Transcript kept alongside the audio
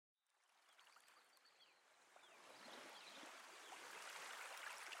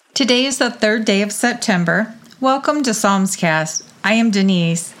Today is the 3rd day of September. Welcome to Psalmscast. I am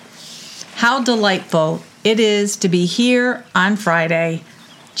Denise. How delightful it is to be here on Friday.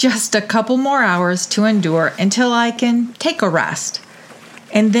 Just a couple more hours to endure until I can take a rest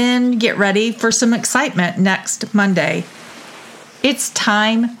and then get ready for some excitement next Monday. It's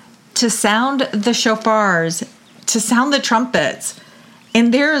time to sound the shofars, to sound the trumpets,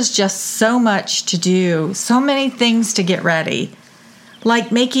 and there is just so much to do, so many things to get ready.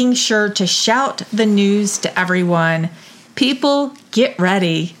 Like making sure to shout the news to everyone. People, get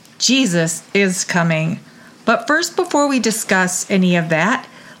ready. Jesus is coming. But first, before we discuss any of that,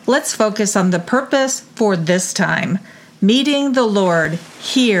 let's focus on the purpose for this time, meeting the Lord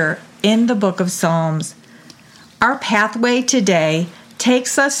here in the book of Psalms. Our pathway today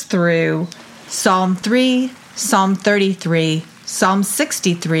takes us through Psalm 3, Psalm 33, Psalm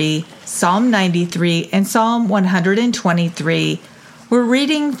 63, Psalm 93, and Psalm 123. We're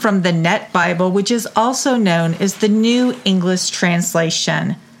reading from the Net Bible, which is also known as the New English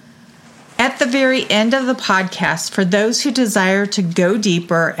Translation. At the very end of the podcast, for those who desire to go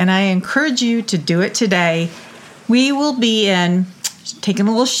deeper, and I encourage you to do it today, we will be taking a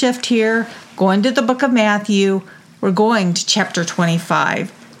little shift here, going to the book of Matthew. We're going to chapter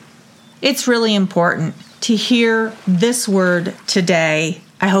 25. It's really important to hear this word today.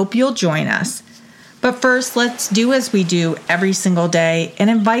 I hope you'll join us. But first, let's do as we do every single day and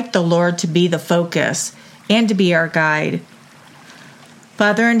invite the Lord to be the focus and to be our guide.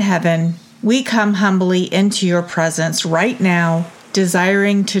 Father in heaven, we come humbly into your presence right now,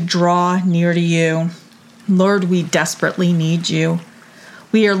 desiring to draw near to you. Lord, we desperately need you.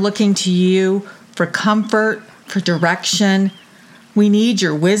 We are looking to you for comfort, for direction. We need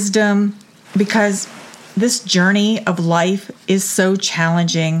your wisdom because this journey of life is so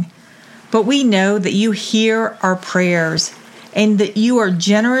challenging. But we know that you hear our prayers and that you are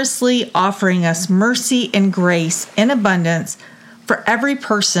generously offering us mercy and grace in abundance for every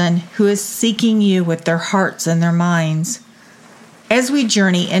person who is seeking you with their hearts and their minds. As we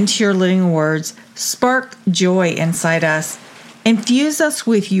journey into your living words, spark joy inside us. Infuse us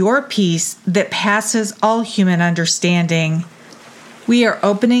with your peace that passes all human understanding. We are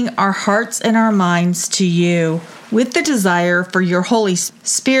opening our hearts and our minds to you with the desire for your Holy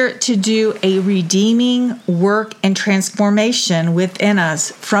Spirit to do a redeeming work and transformation within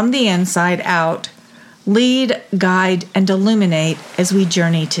us from the inside out. Lead, guide, and illuminate as we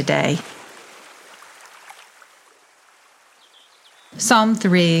journey today. Psalm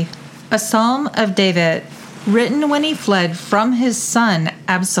 3, a psalm of David, written when he fled from his son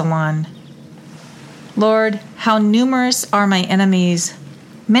Absalom. Lord, how numerous are my enemies.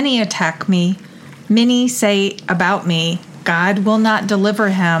 Many attack me. Many say about me, God will not deliver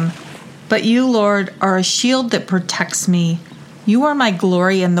him. But you, Lord, are a shield that protects me. You are my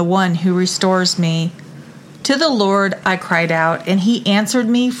glory and the one who restores me. To the Lord I cried out, and he answered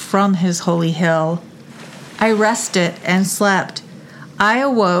me from his holy hill. I rested and slept. I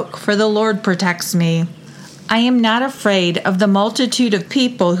awoke, for the Lord protects me. I am not afraid of the multitude of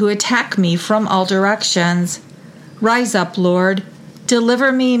people who attack me from all directions. Rise up, Lord.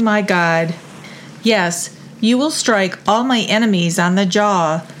 Deliver me, my God. Yes, you will strike all my enemies on the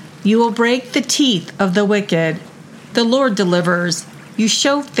jaw. You will break the teeth of the wicked. The Lord delivers. You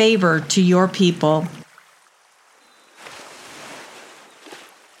show favor to your people.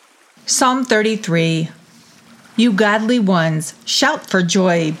 Psalm 33. You godly ones, shout for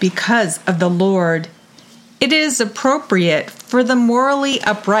joy because of the Lord. It is appropriate for the morally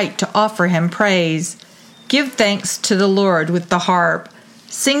upright to offer him praise. Give thanks to the Lord with the harp.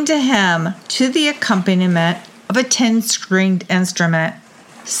 Sing to him to the accompaniment of a 10-stringed instrument.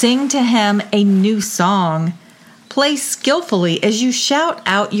 Sing to him a new song. Play skillfully as you shout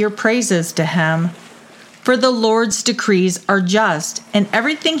out your praises to him. For the Lord's decrees are just, and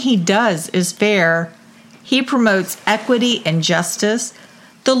everything he does is fair. He promotes equity and justice.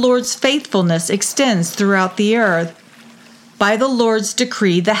 The Lord's faithfulness extends throughout the earth. By the Lord's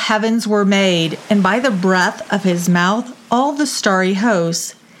decree the heavens were made, and by the breath of his mouth all the starry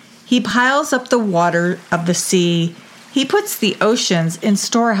hosts. He piles up the water of the sea. He puts the oceans in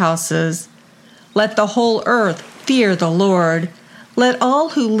storehouses. Let the whole earth fear the Lord. Let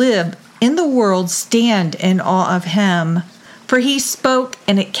all who live in the world stand in awe of him. For he spoke,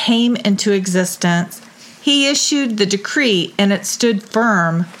 and it came into existence. He issued the decree, and it stood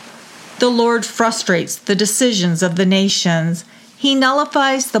firm. The Lord frustrates the decisions of the nations. He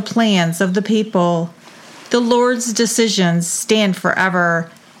nullifies the plans of the people. The Lord's decisions stand forever.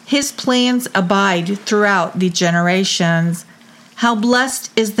 His plans abide throughout the generations. How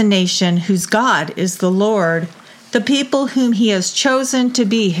blessed is the nation whose God is the Lord. the people whom he has chosen to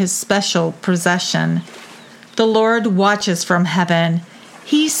be his special possession. The Lord watches from heaven.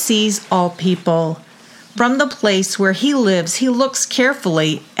 He sees all people. From the place where he lives, he looks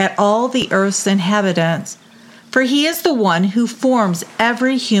carefully at all the earth's inhabitants. For he is the one who forms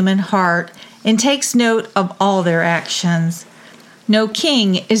every human heart and takes note of all their actions. No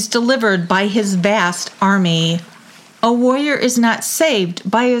king is delivered by his vast army. A warrior is not saved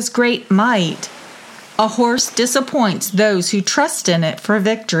by his great might. A horse disappoints those who trust in it for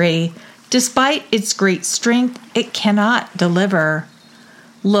victory. Despite its great strength, it cannot deliver.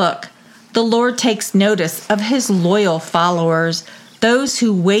 Look, the Lord takes notice of his loyal followers, those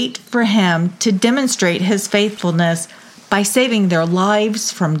who wait for him to demonstrate his faithfulness by saving their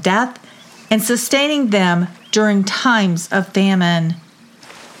lives from death and sustaining them during times of famine.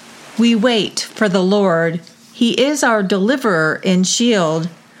 We wait for the Lord. He is our deliverer and shield.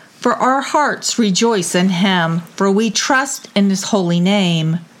 For our hearts rejoice in him, for we trust in his holy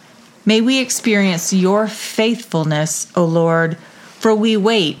name. May we experience your faithfulness, O Lord, for we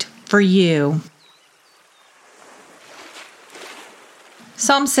wait for you.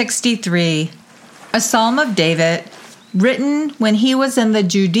 Psalm 63, a psalm of David, written when he was in the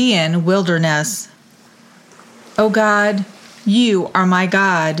Judean wilderness. O God, you are my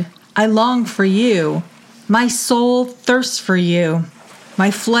God. I long for you. My soul thirsts for you.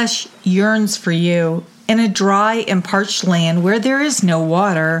 My flesh yearns for you in a dry and parched land where there is no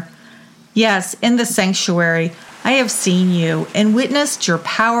water. Yes, in the sanctuary I have seen you and witnessed your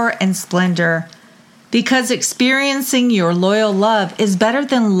power and splendor. Because experiencing your loyal love is better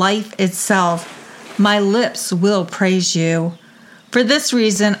than life itself, my lips will praise you. For this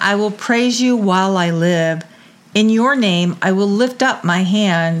reason, I will praise you while I live. In your name, I will lift up my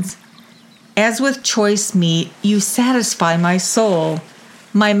hands. As with choice meat, you satisfy my soul.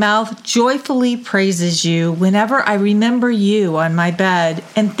 My mouth joyfully praises you whenever I remember you on my bed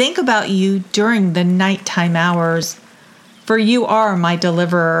and think about you during the nighttime hours. For you are my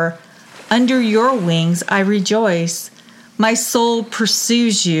deliverer. Under your wings I rejoice. My soul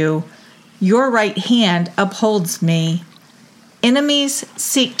pursues you. Your right hand upholds me. Enemies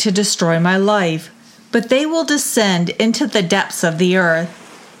seek to destroy my life, but they will descend into the depths of the earth.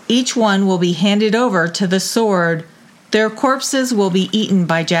 Each one will be handed over to the sword. Their corpses will be eaten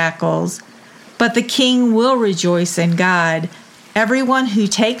by jackals. But the king will rejoice in God. Everyone who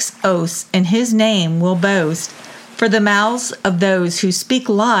takes oaths in his name will boast, for the mouths of those who speak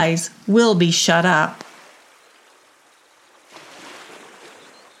lies will be shut up.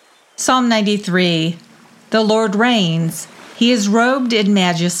 Psalm 93. The Lord reigns. He is robed in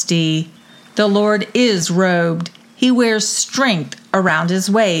majesty. The Lord is robed. He wears strength around his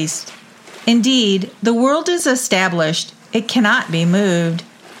waist. Indeed, the world is established. It cannot be moved.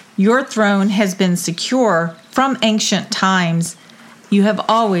 Your throne has been secure from ancient times. You have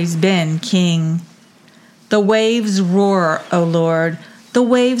always been king. The waves roar, O Lord. The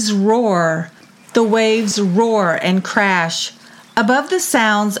waves roar. The waves roar and crash. Above the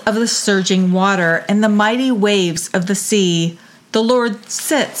sounds of the surging water and the mighty waves of the sea, the Lord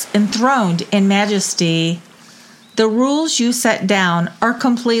sits enthroned in majesty. The rules you set down are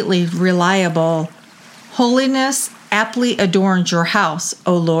completely reliable. Holiness aptly adorns your house,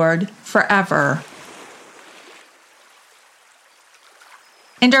 O Lord, forever.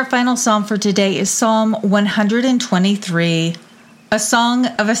 And our final psalm for today is Psalm 123, a song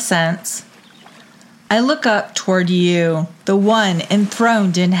of ascents. I look up toward you, the one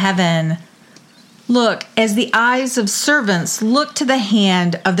enthroned in heaven. Look, as the eyes of servants look to the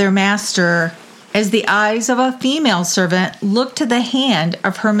hand of their master, as the eyes of a female servant look to the hand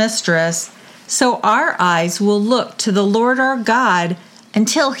of her mistress, so our eyes will look to the Lord our God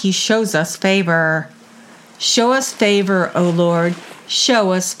until he shows us favor. Show us favor, O Lord,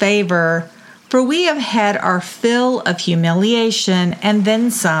 show us favor, for we have had our fill of humiliation and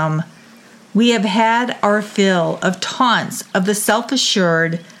then some. We have had our fill of taunts of the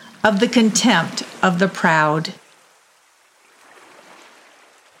self-assured, of the contempt of the proud.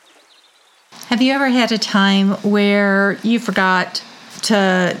 Have you ever had a time where you forgot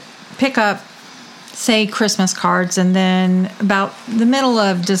to pick up, say, Christmas cards, and then about the middle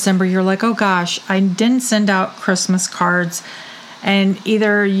of December, you're like, oh gosh, I didn't send out Christmas cards, and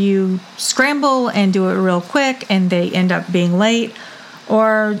either you scramble and do it real quick and they end up being late,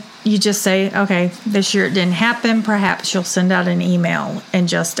 or you just say, okay, this year it didn't happen. Perhaps you'll send out an email and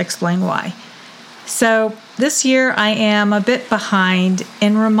just explain why. So this year I am a bit behind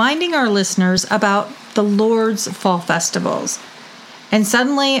in reminding our listeners about the Lord's fall festivals. And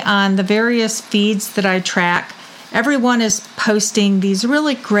suddenly on the various feeds that I track, everyone is posting these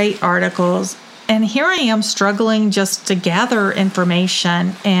really great articles. And here I am struggling just to gather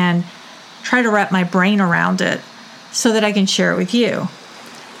information and try to wrap my brain around it so that I can share it with you.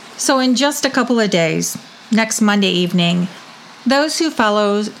 So in just a couple of days, next Monday evening, those who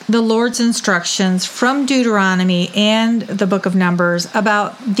follow the Lord's instructions from Deuteronomy and the book of Numbers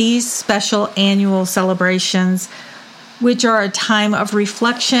about these special annual celebrations, which are a time of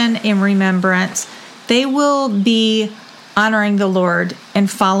reflection and remembrance, they will be honoring the Lord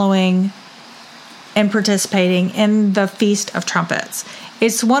and following and participating in the Feast of Trumpets.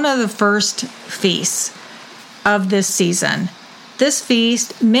 It's one of the first feasts of this season. This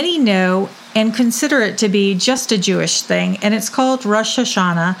feast, many know and consider it to be just a Jewish thing, and it's called Rosh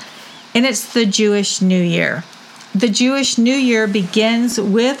Hashanah, and it's the Jewish New Year. The Jewish New Year begins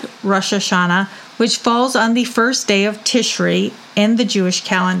with Rosh Hashanah, which falls on the first day of Tishri in the Jewish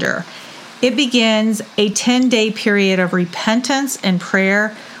calendar. It begins a 10-day period of repentance and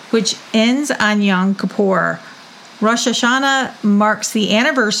prayer, which ends on Yom Kippur. Rosh Hashanah marks the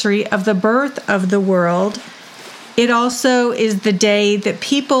anniversary of the birth of the world. It also is the day that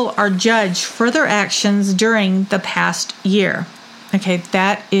people are judged for their actions during the past year. Okay,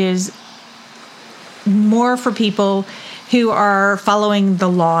 that is more for people who are following the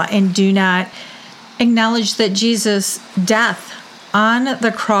law and do not acknowledge that Jesus' death on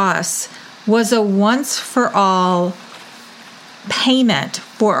the cross was a once-for-all payment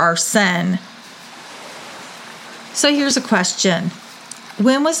for our sin. So here's a question.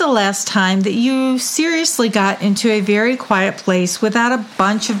 When was the last time that you seriously got into a very quiet place without a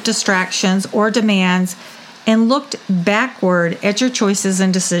bunch of distractions or demands and looked backward at your choices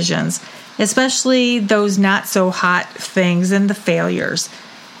and decisions, especially those not so hot things and the failures?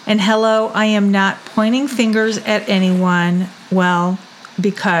 And hello, I am not pointing fingers at anyone, well,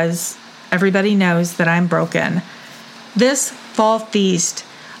 because everybody knows that I'm broken. This fall feast,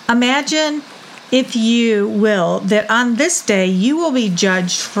 imagine, if you will, that on this day you will be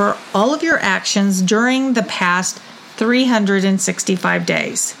judged for all of your actions during the past 365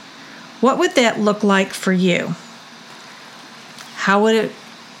 days. What would that look like for you? How would it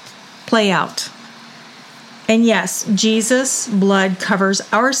play out? And yes, Jesus' blood covers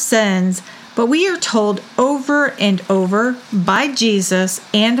our sins, but we are told over and over by Jesus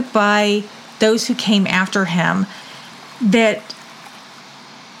and by those who came after him that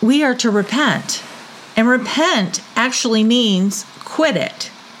we are to repent. And repent actually means quit it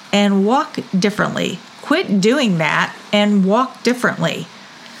and walk differently. Quit doing that and walk differently.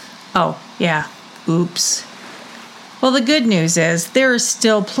 Oh, yeah. Oops. Well, the good news is there is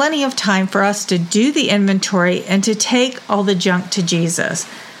still plenty of time for us to do the inventory and to take all the junk to Jesus,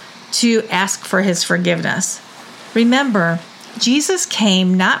 to ask for his forgiveness. Remember, Jesus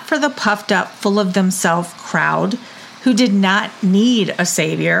came not for the puffed up, full of themselves crowd who did not need a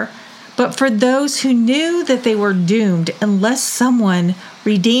Savior, but for those who knew that they were doomed unless someone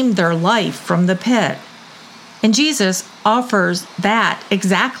redeemed their life from the pit. And Jesus offers that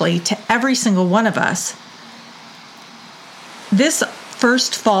exactly to every single one of us. This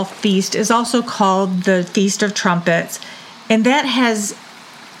first fall feast is also called the Feast of Trumpets, and that has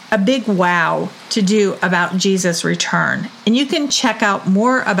a big wow to do about Jesus' return. And you can check out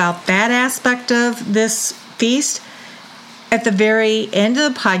more about that aspect of this feast at the very end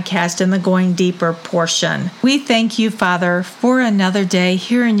of the podcast in the Going Deeper portion. We thank you, Father, for another day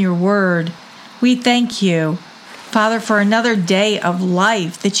here in your word. We thank you, Father, for another day of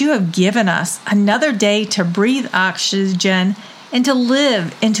life that you have given us, another day to breathe oxygen and to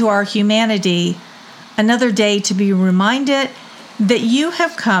live into our humanity, another day to be reminded that you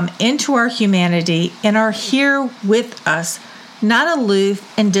have come into our humanity and are here with us, not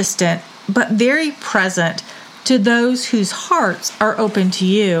aloof and distant, but very present to those whose hearts are open to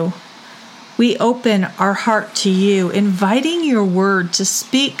you. We open our heart to you, inviting your word to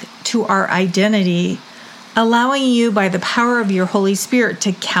speak to our identity, allowing you by the power of your Holy Spirit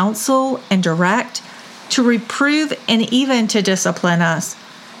to counsel and direct, to reprove and even to discipline us,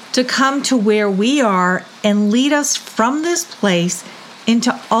 to come to where we are and lead us from this place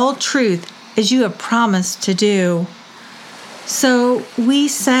into all truth as you have promised to do. So we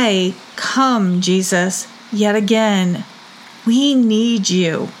say, come, Jesus, yet again. We need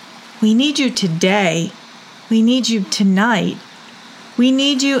you. We need you today. We need you tonight. We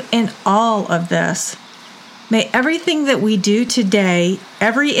need you in all of this. May everything that we do today,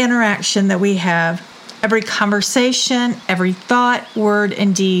 every interaction that we have, every conversation, every thought, word,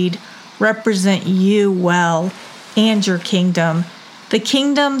 and deed represent you well and your kingdom, the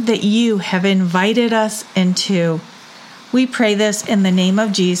kingdom that you have invited us into. We pray this in the name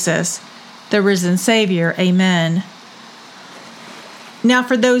of Jesus, the risen Savior. Amen. Now,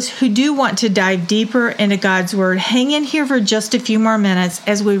 for those who do want to dive deeper into God's Word, hang in here for just a few more minutes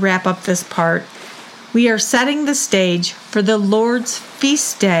as we wrap up this part. We are setting the stage for the Lord's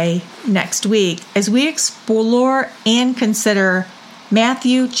Feast Day next week as we explore and consider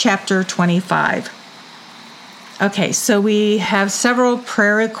Matthew chapter 25. Okay, so we have several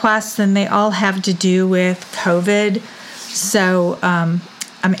prayer requests, and they all have to do with COVID. So I'm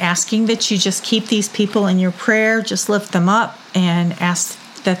asking that you just keep these people in your prayer, just lift them up, and ask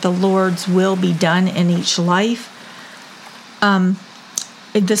that the Lord's will be done in each life.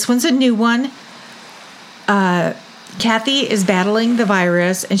 This one's a new one. Kathy is battling the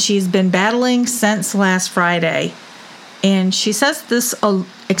virus, and she's been battling since last Friday. And she says this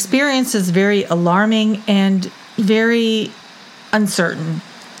experience is very alarming and very uncertain.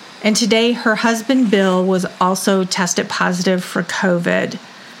 And today, her husband, Bill, was also tested positive for COVID.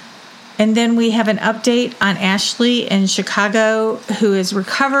 And then we have an update on Ashley in Chicago, who is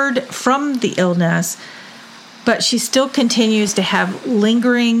recovered from the illness, but she still continues to have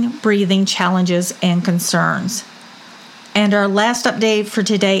lingering breathing challenges and concerns. And our last update for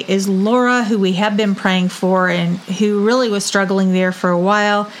today is Laura, who we have been praying for and who really was struggling there for a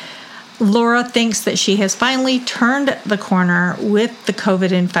while. Laura thinks that she has finally turned the corner with the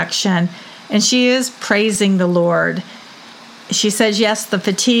COVID infection, and she is praising the Lord. She says, yes, the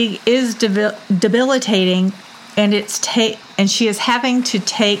fatigue is debilitating, and she is having to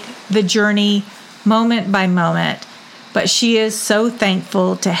take the journey moment by moment, but she is so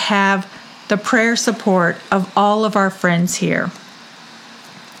thankful to have the prayer support of all of our friends here.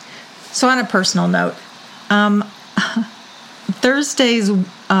 So on a personal note, Thursday's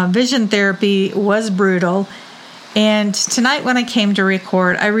vision therapy was brutal, and tonight when I came to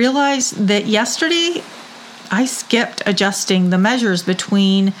record, I realized that yesterday I skipped adjusting the measures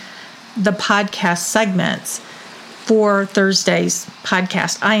between the podcast segments for Thursday's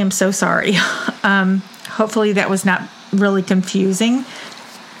podcast. I am so sorry. Hopefully that was not really confusing.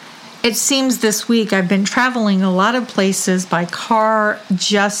 It seems this week I've been traveling a lot of places by car,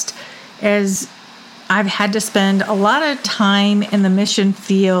 just as I've had to spend a lot of time in the mission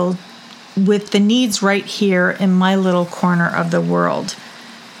field with the needs right here in my little corner of the world.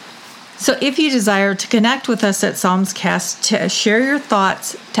 So if you desire to connect with us at Psalmscast, to share your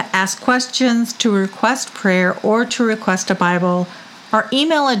thoughts, to ask questions, to request prayer, or to request a Bible, our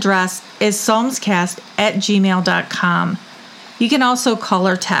email address is psalmscast@gmail.com. You can also call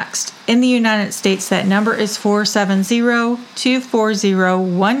or text. In the United States, that number is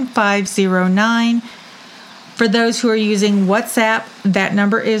 470-240-1509. For those who are using WhatsApp, that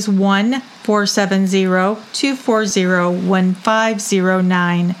number is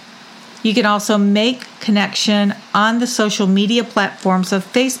 1-470-240-1509. You can also make connection on the social media platforms of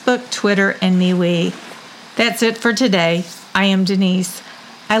Facebook, Twitter, and MeWe. That's it for today. I am Denise.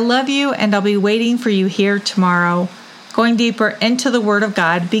 I love you, and I'll be waiting for you here tomorrow. Going deeper into the Word of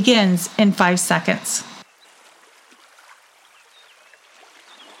God begins in 5 seconds.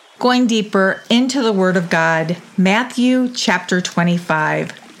 Going deeper into the Word of God, Matthew chapter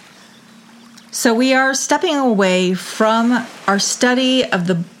 25. So we are stepping away from our study of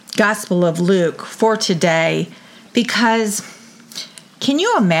the Gospel of Luke for today because can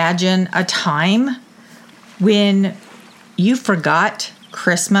you imagine a time when you forgot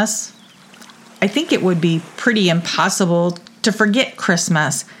Christmas? I think it would be pretty impossible to forget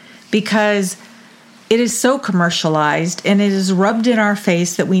Christmas because it is so commercialized and it is rubbed in our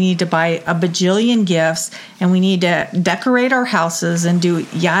face that we need to buy a bajillion gifts and we need to decorate our houses and do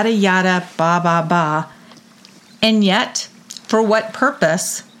yada yada ba ba ba. And yet, for what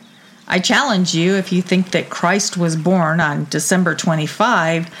purpose? I challenge you, if you think that Christ was born on December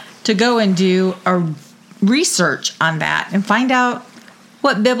 25, to go and do a research on that and find out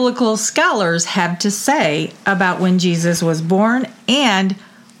what biblical scholars have to say about when Jesus was born and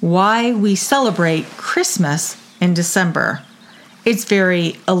why we celebrate Christmas in December. It's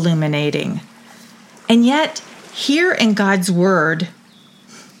very illuminating. And yet, here in God's Word,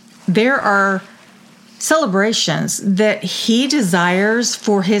 there are celebrations that He desires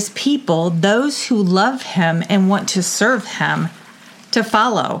for His people, those who love Him and want to serve Him, to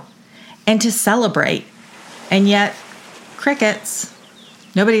follow and to celebrate. And yet, crickets.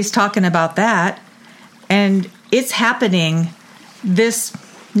 Nobody's talking about that. And it's happening this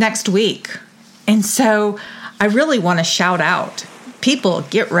next week. And so I really want to shout out, people,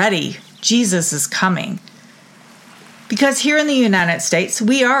 get ready. Jesus is coming. Because here in the United States,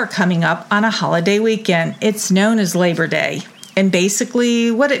 we are coming up on a holiday weekend. It's known as Labor Day. And basically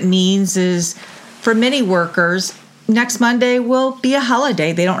what it means is for many workers, next Monday will be a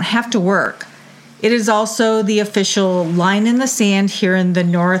holiday. They don't have to work. It is also the official line in the sand here in the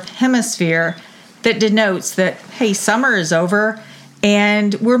North Hemisphere that denotes that, hey, summer is over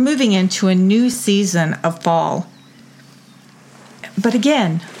and we're moving into a new season of fall. But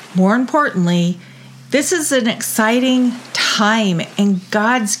again, more importantly, this is an exciting time in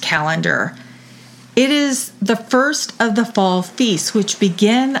God's calendar. It is the first of the fall feasts, which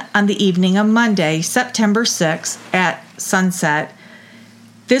begin on the evening of Monday, September 6th at sunset.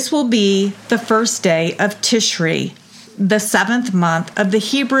 This will be the first day of Tishri, the 7th month of the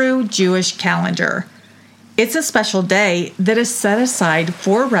Hebrew Jewish calendar. It's a special day that is set aside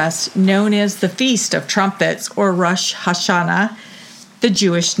for rest, known as the Feast of Trumpets or Rosh Hashanah, the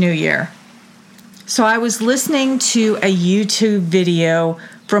Jewish New Year. So I was listening to a YouTube video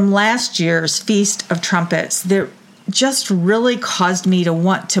from last year's Feast of Trumpets that just really caused me to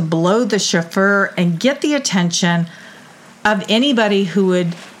want to blow the shofar and get the attention of anybody who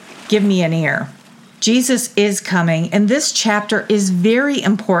would give me an ear. Jesus is coming, and this chapter is very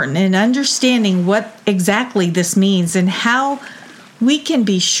important in understanding what exactly this means and how we can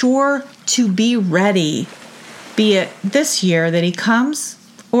be sure to be ready, be it this year that he comes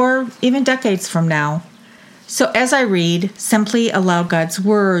or even decades from now. So as I read, simply allow God's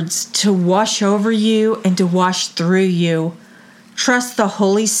words to wash over you and to wash through you. Trust the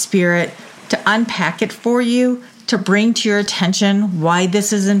Holy Spirit to unpack it for you, to bring to your attention why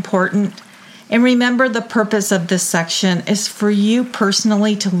this is important. And remember, the purpose of this section is for you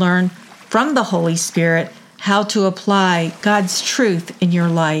personally to learn from the Holy Spirit how to apply God's truth in your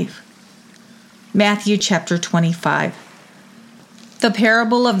life. Matthew chapter 25. The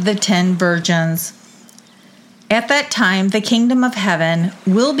parable of the 10 virgins. At that time, the kingdom of heaven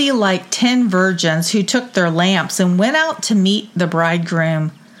will be like 10 virgins who took their lamps and went out to meet the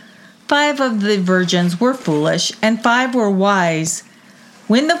bridegroom. 5 of the virgins were foolish, and 5 were wise.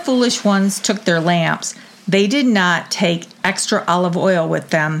 When the foolish ones took their lamps, they did not take extra olive oil with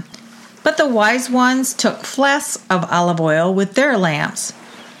them, but the wise ones took flasks of olive oil with their lamps.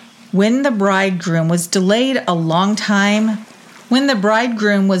 When the bridegroom was delayed a long time,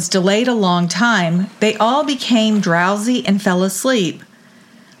 they all became drowsy and fell asleep.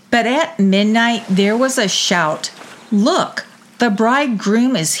 But at midnight there was a shout, "Look, the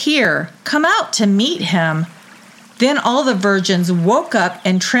bridegroom is here. Come out to meet him." Then all the virgins woke up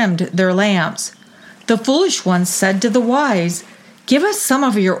and trimmed their lamps. The foolish ones said to the wise, "Give us some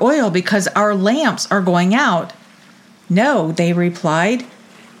of your oil because our lamps are going out." "No," they replied,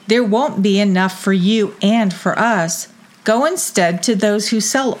 "there won't be enough for you and for us. Go instead to those who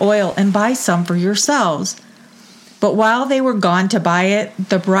sell oil and buy some for yourselves." But while they were gone to buy it,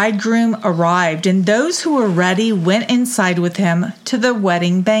 the bridegroom arrived, and those who were ready went inside with him to the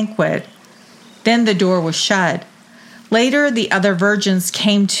wedding banquet. Then the door was shut. Later, the other virgins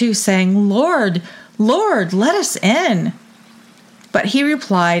came too, saying, "Lord, Lord, let us in." But he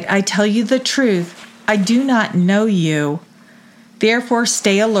replied, "I tell you the truth, I do not know you. Therefore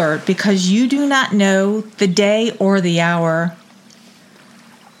stay alert, because you do not know the day or the hour."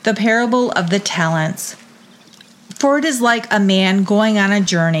 The parable of the talents. For it is like a man going on a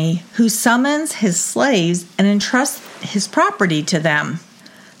journey who summons his slaves and entrusts his property to them.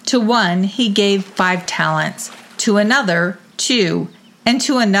 To one he gave 5 talents, to another 2, and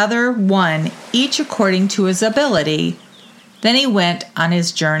to another 1, each according to his ability. Then he went on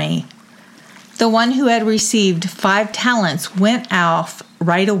his journey. The one who had received 5 talents went off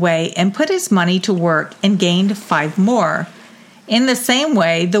right away and put his money to work and gained 5 more. In the same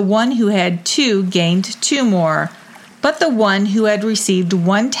way, the one who had 2 gained 2 more. But the one who had received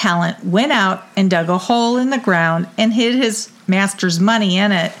 1 talent went out and dug a hole in the ground and hid his master's money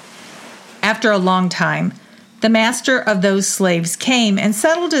in it. After a long time, the master of those slaves came and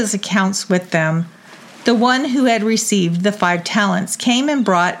settled his accounts with them. The one who had received the 5 talents came and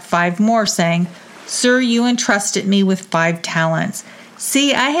brought 5 more, saying, "Sir, you entrusted me with 5 talents.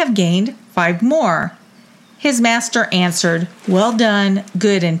 See, I have gained 5 more." His master answered, "Well done,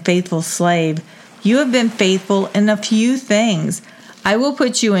 good and faithful slave. You have been faithful in a few things. I will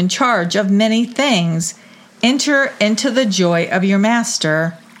put you in charge of many things. Enter into the joy of your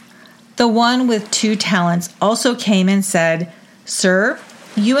master." The one with 2 talents also came and said, "Sir,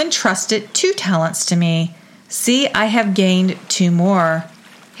 you entrusted 2 talents to me. See, I have gained 2 more."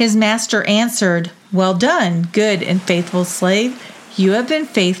 His master answered, "Well done, good and faithful slave. You have been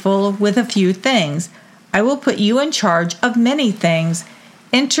faithful with a few things. I will put you in charge of many things.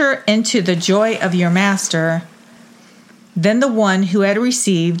 Enter into the joy of your master." Then the one who had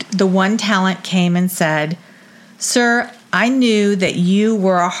received the 1 talent came and said, "Sir, I knew that you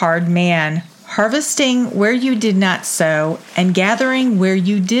were a hard man, harvesting where you did not sow, and gathering where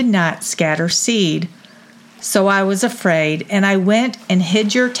you did not scatter seed. So I was afraid, and I went and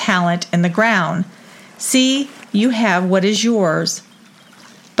hid your talent in the ground. See, you have what is yours."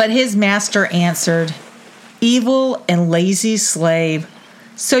 But his master answered, "Evil and lazy slave,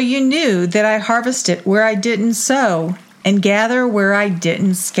 so you knew that I harvested where I didn't sow, and gather where I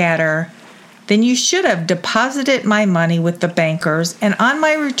didn't scatter. Then you should have deposited my money with the bankers, and on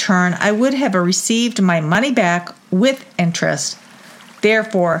my return I would have received my money back with interest.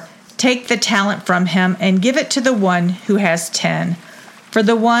 Therefore, take the talent from him and give it to the one who has 10. For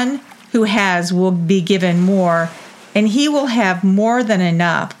the one who has will be given more, and he will have more than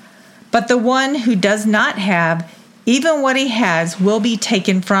enough. But the one who does not have, even what he has will be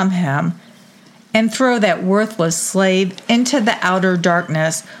taken from him. And throw that worthless slave into the outer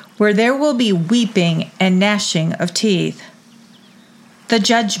darkness, where there will be weeping and gnashing of teeth." The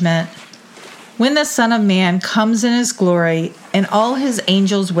judgment. When the Son of Man comes in his glory, and all his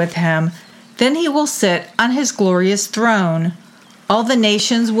angels with him, then he will sit on his glorious throne. All the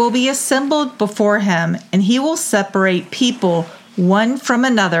nations will be assembled before him, and he will separate people one from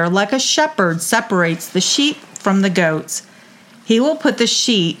another, like a shepherd separates the sheep from the goats. He will put the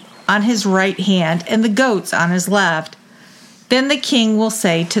sheep on his right hand and the goats on his left. Then the king will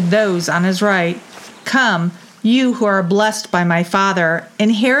say to those on his right, "Come, you who are blessed by my Father,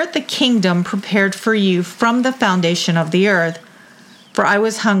 inherit the kingdom prepared for you from the foundation of the earth. For I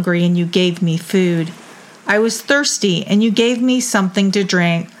was hungry, and you gave me food. I was thirsty, and you gave me something to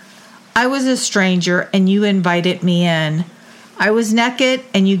drink. I was a stranger, and you invited me in. I was naked,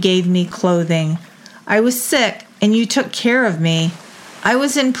 and you gave me clothing. I was sick, and you took care of me. I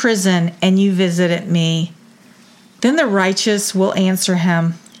was in prison, and you visited me." Then the righteous will answer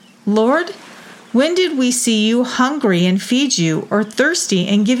him, "Lord, when did we see you hungry and feed you, or thirsty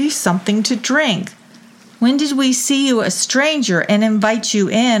and give you something to drink? When did we see you a stranger and invite you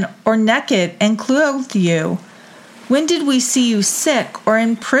in, or naked and clothe you? When did we see you sick or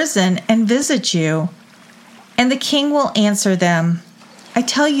in prison and visit you?" And the king will answer them, "I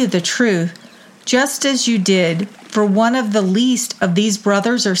tell you the truth, just as you did for one of the least of these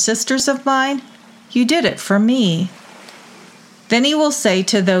brothers or sisters of mine, you did it for me." Then he will say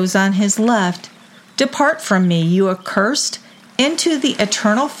to those on his left, "Depart from me, you accursed, into the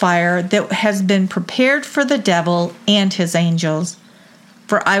eternal fire that has been prepared for the devil and his angels.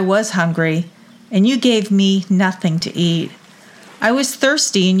 For I was hungry, and you gave me nothing to eat. I was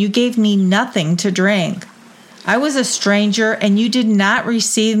thirsty, and you gave me nothing to drink. I was a stranger, and you did not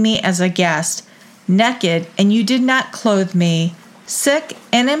receive me as a guest, naked, and you did not clothe me, sick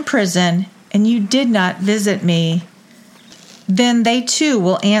and in prison, and you did not visit me." Then they too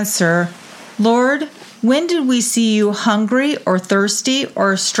will answer, "Lord, when did we see you hungry or thirsty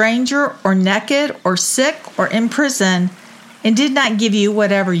or a stranger or naked or sick or in prison and did not give you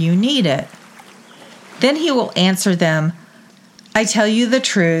whatever you needed?" Then he will answer them, "I tell you the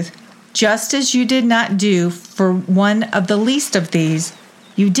truth, just as you did not do for one of the least of these,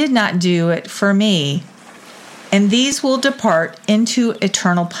 you did not do it for me." And these will depart into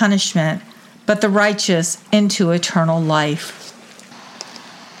eternal punishment, but the righteous into eternal life.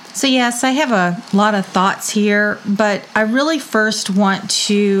 So yes, I have a lot of thoughts here, but I really first want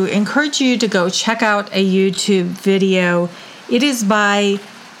to encourage you to go check out a YouTube video. It is by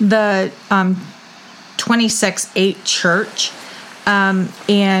the 26-8 Church, and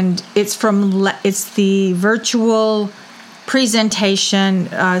it's the virtual presentation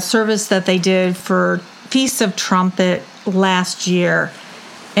service that they did for Feast of Trumpet last year,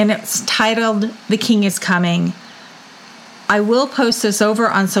 and it's titled "The King is Coming." I will post this over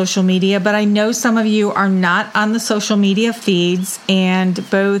on social media, but I know some of you are not on the social media feeds, and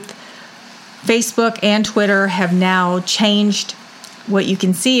both Facebook and Twitter have now changed what you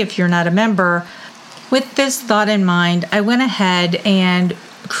can see if you're not a member. With this thought in mind, I went ahead and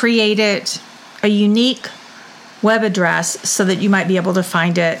created a unique web address so that you might be able to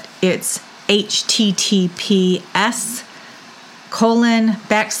find it. It's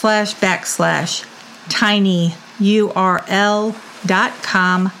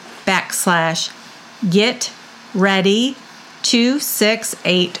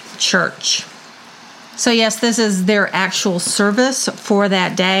So yes, this is their actual service for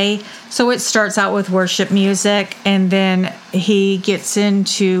that day. So it starts out with worship music, and then he gets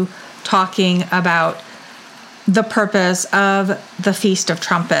into talking about the purpose of the Feast of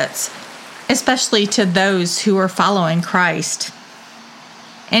Trumpets, especially to those who are following Christ.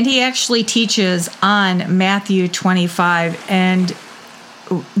 And he actually teaches on Matthew 25, and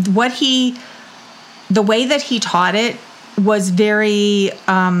the way that he taught it was very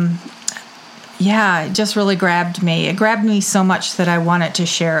it just really grabbed me. It grabbed me so much that I wanted to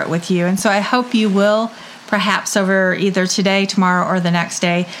share it with you. And so I hope you will, perhaps over either today, tomorrow, or the next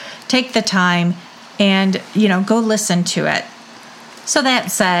day, take the time and, go listen to it. So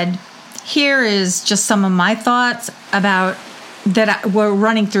that said, here is just some of my thoughts about that were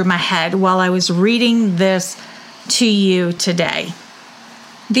running through my head while I was reading this to you today.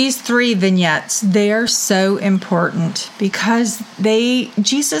 These 3 vignettes, they are so important because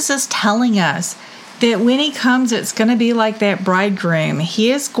Jesus is telling us that when he comes, it's going to be like that bridegroom.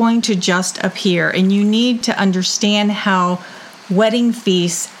 He is going to just appear, and you need to understand how wedding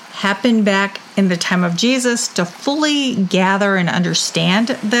feasts happened back in the time of Jesus to fully gather and understand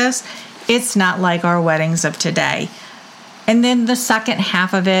this. It's not like our weddings of today. And then the second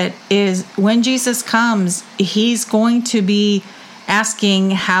half of it is when Jesus comes, he's going to be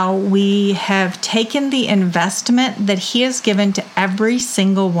asking how we have taken the investment that he has given to every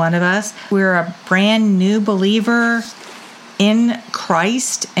single one of us. We're a brand new believer in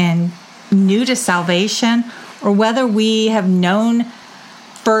Christ and new to salvation, or whether we have known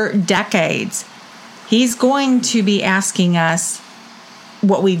for decades. He's going to be asking us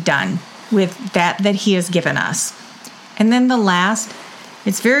what we've done with that he has given us. And then the last,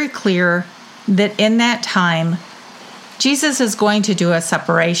 it's very clear that in that time, Jesus is going to do a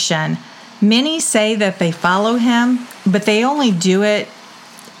separation. Many say that they follow him, but they only do it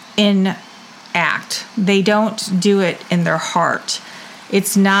in act. They don't do it in their heart.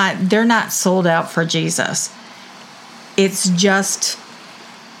 They're not sold out for Jesus. It's just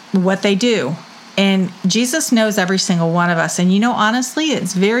what they do. And Jesus knows every single one of us. And honestly,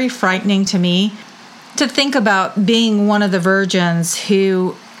 it's very frightening to me to think about being one of the virgins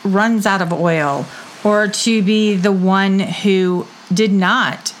who runs out of oil, or to be the one who did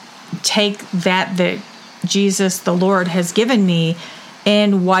not take that Jesus, the Lord, has given me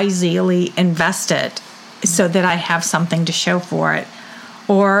and wisely invest it so that I have something to show for it.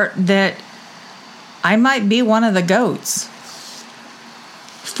 Or that I might be one of the goats.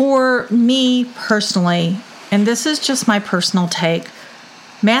 For me personally, and this is just my personal take,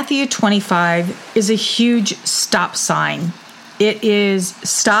 Matthew 25 is a huge stop sign. It is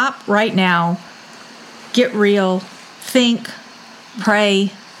stop right now, get real, think,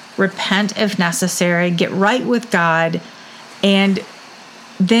 pray, repent if necessary, get right with God, and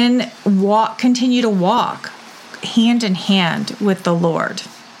then continue to walk hand in hand with the Lord.